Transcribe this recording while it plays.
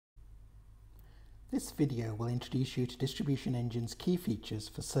This video will introduce you to Distribution Engine's key features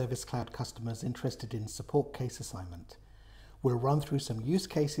for Service Cloud customers interested in support case assignment. We'll run through some use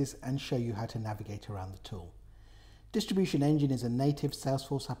cases and show you how to navigate around the tool. Distribution Engine is a native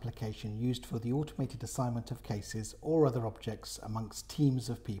Salesforce application used for the automated assignment of cases or other objects amongst teams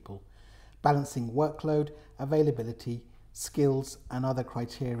of people, balancing workload, availability, skills and other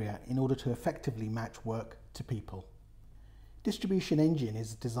criteria in order to effectively match work to people. Distribution Engine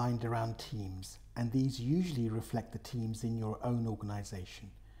is designed around teams, and these usually reflect the teams in your own organization.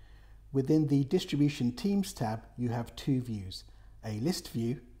 Within the Distribution Teams tab, you have two views, a list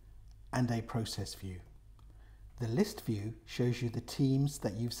view and a process view. The list view shows you the teams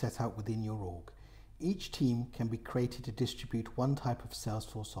that you've set up within your org. Each team can be created to distribute one type of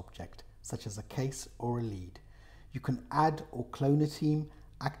Salesforce object, such as a case or a lead. You can add or clone a team,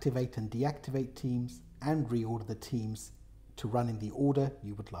 activate and deactivate teams, and reorder the teams to run in the order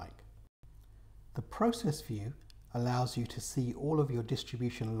you would like. The process view allows you to see all of your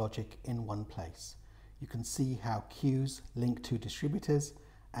distribution logic in one place. You can see how queues link to distributors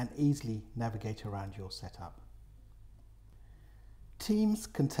and easily navigate around your setup. Teams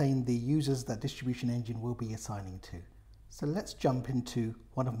contain the users that Distribution Engine will be assigning to. So let's jump into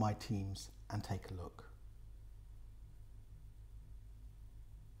one of my teams and take a look.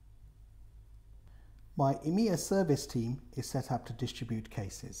 My EMEA service team is set up to distribute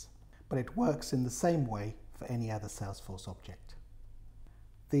cases, but it works in the same way for any other Salesforce object.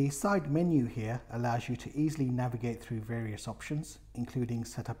 The side menu here allows you to easily navigate through various options, including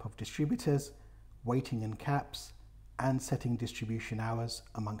setup of distributors, weighting and caps, and setting distribution hours,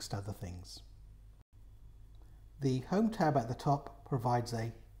 amongst other things. The Home tab at the top provides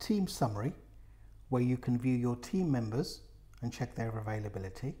a team summary where you can view your team members and check their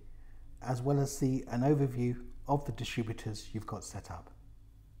availability, as well as see an overview of the distributors you've got set up.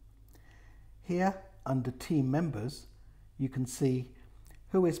 Here, under Team Members, you can see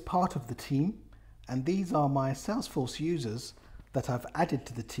who is part of the team, and these are my Salesforce users that I've added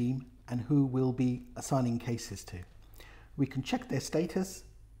to the team and who we'll be assigning cases to. We can check their status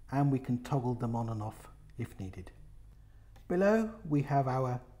and we can toggle them on and off if needed. Below, we have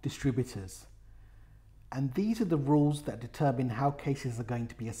our distributors. And these are the rules that determine how cases are going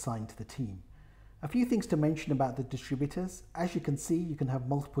to be assigned to the team. A few things to mention about the distributors. As you can see, you can have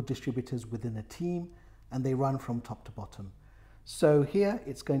multiple distributors within a team and they run from top to bottom. So here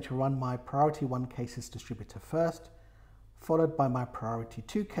it's going to run my priority 1 cases distributor first, followed by my priority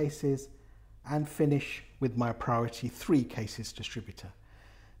 2 cases, and finish with my priority 3 cases distributor.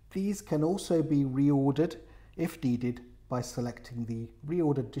 These can also be reordered if needed by selecting the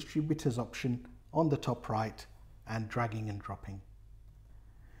reordered distributors option on the top right and dragging and dropping.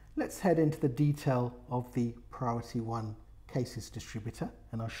 Let's head into the detail of the priority 1 cases distributor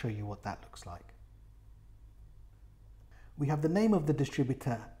and I'll show you what that looks like. We have the name of the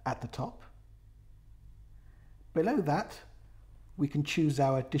distributor at the top. Below that, we can choose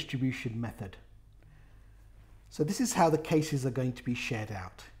our distribution method. So this is how the cases are going to be shared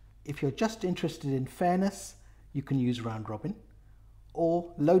out. If you're just interested in fairness, you can use round robin,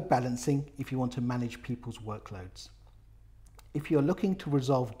 or load balancing if you want to manage people's workloads. If you're looking to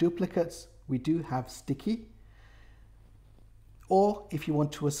resolve duplicates, we do have sticky. Or if you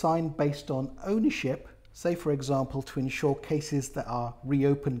want to assign based on ownership, say for example to ensure cases that are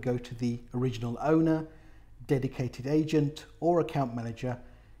reopened go to the original owner, dedicated agent or account manager,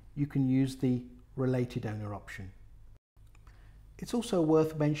 you can use the related owner option. It's also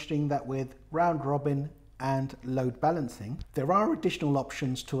worth mentioning that with round robin and load balancing, there are additional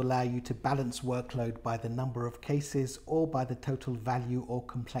options to allow you to balance workload by the number of cases or by the total value or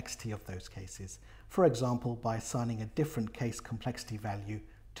complexity of those cases. For example, by assigning a different case complexity value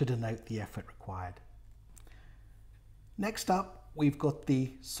to denote the effort required. Next up, we've got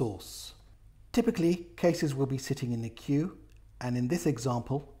the source. Typically, cases will be sitting in a queue, and in this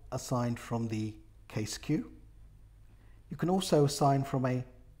example, assigned from the case queue. You can also assign from a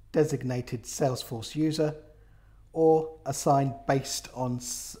designated Salesforce user or assign based on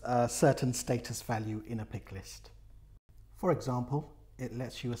a certain status value in a pick list. For example, it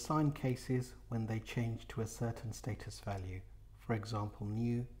lets you assign cases when they change to a certain status value, for example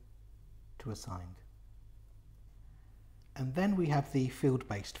new to assigned. And then we have the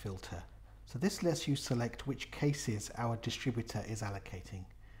field-based filter. So this lets you select which cases our distributor is allocating,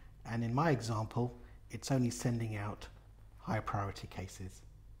 and in my example it's only sending out high priority cases.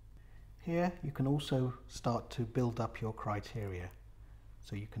 Here you can also start to build up your criteria.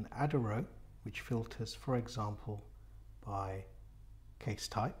 So you can add a row which filters, for example, by case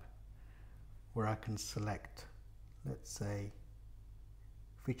type, where I can select, let's say,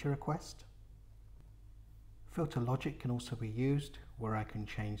 feature request, Filter logic can also be used where I can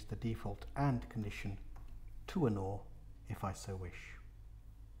change the default AND condition to an OR if I so wish.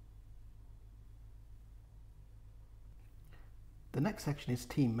 The next section is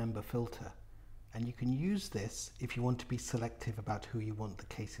team member filter, and you can use this if you want to be selective about who you want the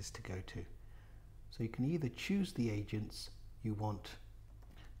cases to go to. So you can either choose the agents you want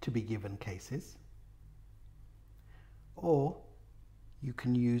to be given cases, or you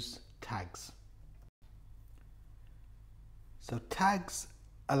can use tags. So tags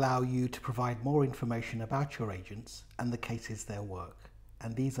allow you to provide more information about your agents and the cases they work,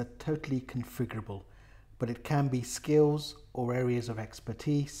 and these are totally configurable, but it can be skills or areas of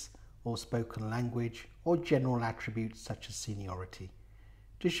expertise or spoken language or general attributes such as seniority.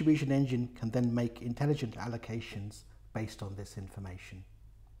 Distribution Engine can then make intelligent allocations based on this information.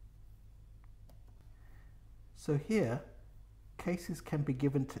 So here, cases can be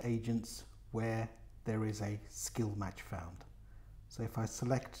given to agents where there is a skill match found. So if I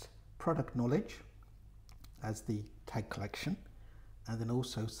select product knowledge as the tag collection, and then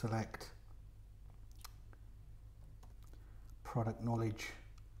also select product knowledge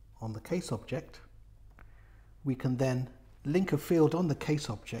on the case object, we can then link a field on the case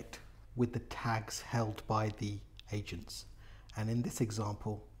object with the tags held by the agents. And in this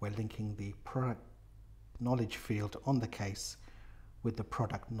example, we're linking the product knowledge field on the case with the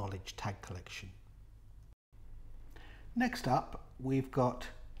product knowledge tag collection. Next up, we've got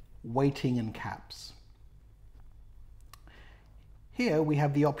weighting and caps. Here we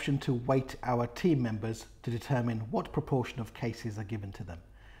have the option to weight our team members to determine what proportion of cases are given to them.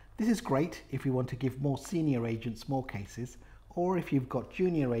 This is great if you want to give more senior agents more cases, or if you've got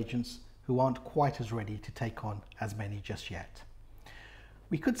junior agents who aren't quite as ready to take on as many just yet.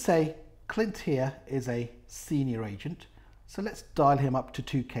 We could say Clint here is a senior agent, so let's dial him up to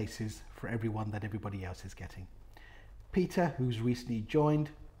 2 cases for everyone that everybody else is getting. Peter, who's recently joined,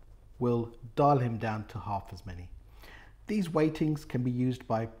 will dial him down to half as many. These weightings can be used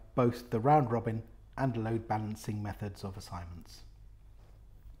by both the round robin and load balancing methods of assignments.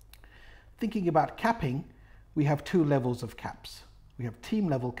 Thinking about capping, we have 2 levels of caps. We have team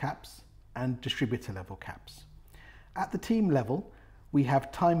level caps and distributor level caps. At the team level, we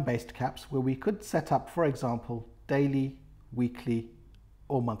have time-based caps where we could set up, for example, daily, weekly,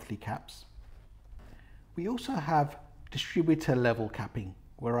 or monthly caps. We also have distributor level capping,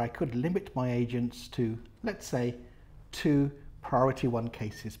 where I could limit my agents to, let's say, 2 priority 1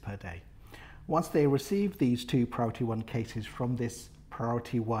 cases per day. Once they receive these 2 priority 1 cases from this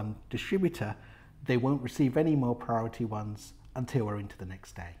priority 1 distributor, they won't receive any more priority 1s until we're into the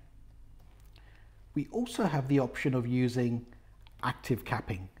next day. We also have the option of using active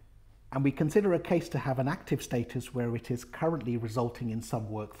capping, and we consider a case to have an active status where it is currently resulting in some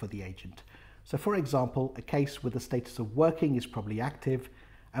work for the agent. So for example, a case with the status of working is probably active,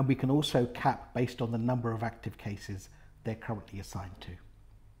 and we can also cap based on the number of active cases they're currently assigned to.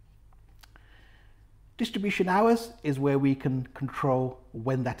 Distribution hours is where we can control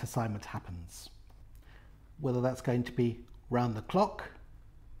when that assignment happens. Whether that's going to be round the clock,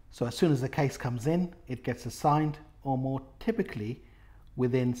 so as soon as the case comes in, it gets assigned, or more typically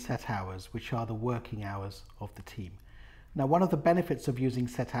within set hours, which are the working hours of the team. Now, one of the benefits of using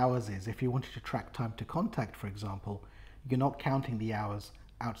set hours is if you wanted to track time to contact, for example, you're not counting the hours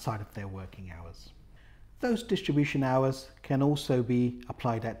outside of their working hours. Those distribution hours can also be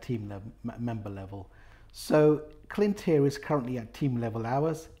applied at team member level. So Clint here is currently at team level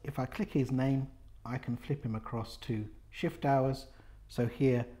hours. If I click his name, I can flip him across to shift hours. So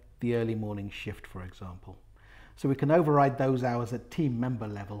here, the early morning shift, for example. So we can override those hours at team member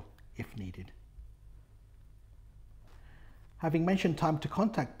level if needed. Having mentioned time to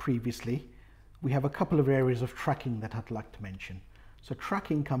contact previously, we have a couple of areas of tracking that I'd like to mention. So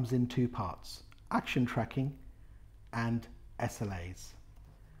tracking comes in 2 parts, action tracking and SLAs.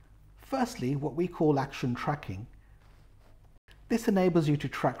 Firstly, what we call action tracking. This enables you to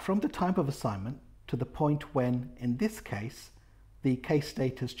track from the time of assignment to the point when, in this case, the case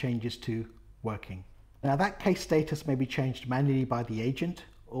status changes to working. Now that case status may be changed manually by the agent,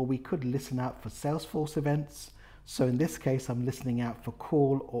 or we could listen out for Salesforce events. So in this case, I'm listening out for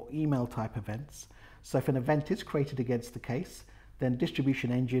call or email type events. So if an event is created against the case, then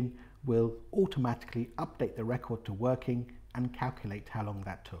Distribution Engine will automatically update the record to working and calculate how long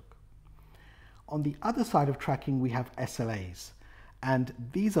that took. On the other side of tracking, we have SLAs, and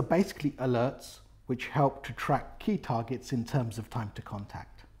these are basically alerts which help to track key targets in terms of time to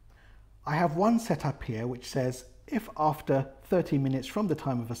contact. I have one set up here which says if after 30 minutes from the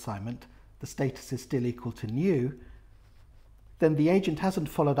time of assignment the status is still equal to new, then the agent hasn't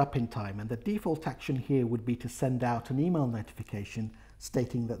followed up in time, and the default action here would be to send out an email notification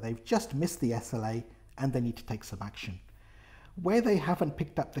stating that they've just missed the SLA and they need to take some action. Where they haven't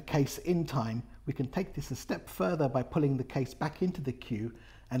picked up the case in time, we can take this a step further by pulling the case back into the queue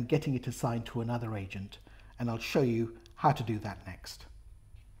and getting it assigned to another agent, and I'll show you how to do that next.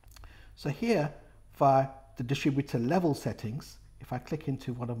 So here, via the distributor level settings, if I click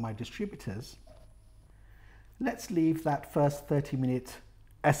into one of my distributors, let's leave that first 30-minute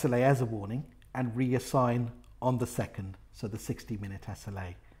SLA as a warning and reassign on the second, so the 60-minute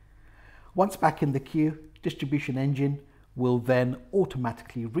SLA. Once back in the queue, Distribution Engine will then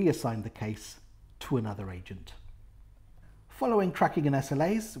automatically reassign the case to another agent. Following tracking and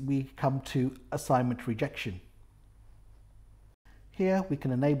SLAs, we come to assignment rejection. Here we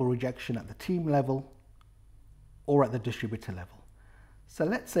can enable rejection at the team level or at the distributor level. So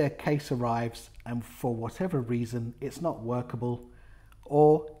let's say a case arrives and for whatever reason it's not workable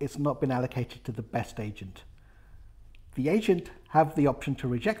or it's not been allocated to the best agent. The agent have the option to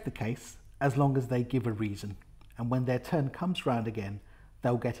reject the case as long as they give a reason, and when their turn comes round again,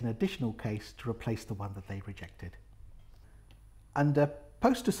 they'll get an additional case to replace the one that they rejected. Under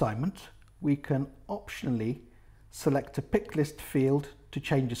post assignment, we can optionally select a pick list field to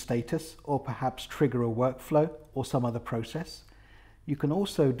change a status or perhaps trigger a workflow or some other process. You can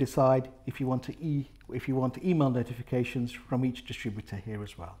also decide if you want email notifications from each distributor here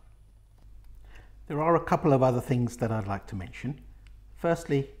as well. There are a couple of other things that I'd like to mention.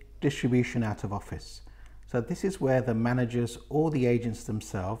 Firstly, distribution out of office. So this is where the managers or the agents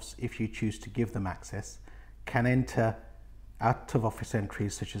themselves, if you choose to give them access, can enter out of office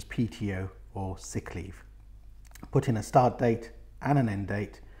entries such as PTO or sick leave. Put in a start date and an end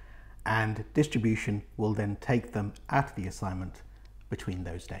date, and distribution will then take them out of the assignment between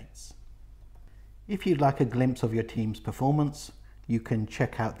those dates. If you'd like a glimpse of your team's performance, you can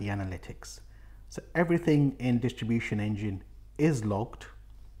check out the analytics. So everything in Distribution Engine is logged,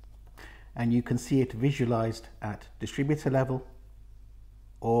 and you can see it visualized at distributor level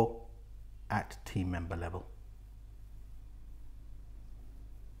or at team member level.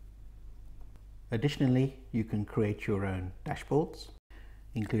 Additionally, you can create your own dashboards,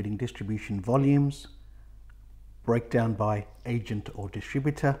 including distribution volumes, breakdown by agent or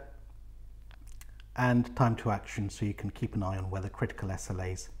distributor, and time to action, so you can keep an eye on whether critical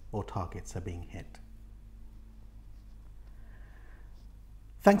SLAs or targets are being hit.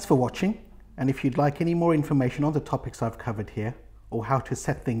 Thanks for watching, and if you'd like any more information on the topics I've covered here or how to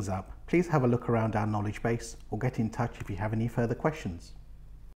set things up, please have a look around our knowledge base or get in touch if you have any further questions.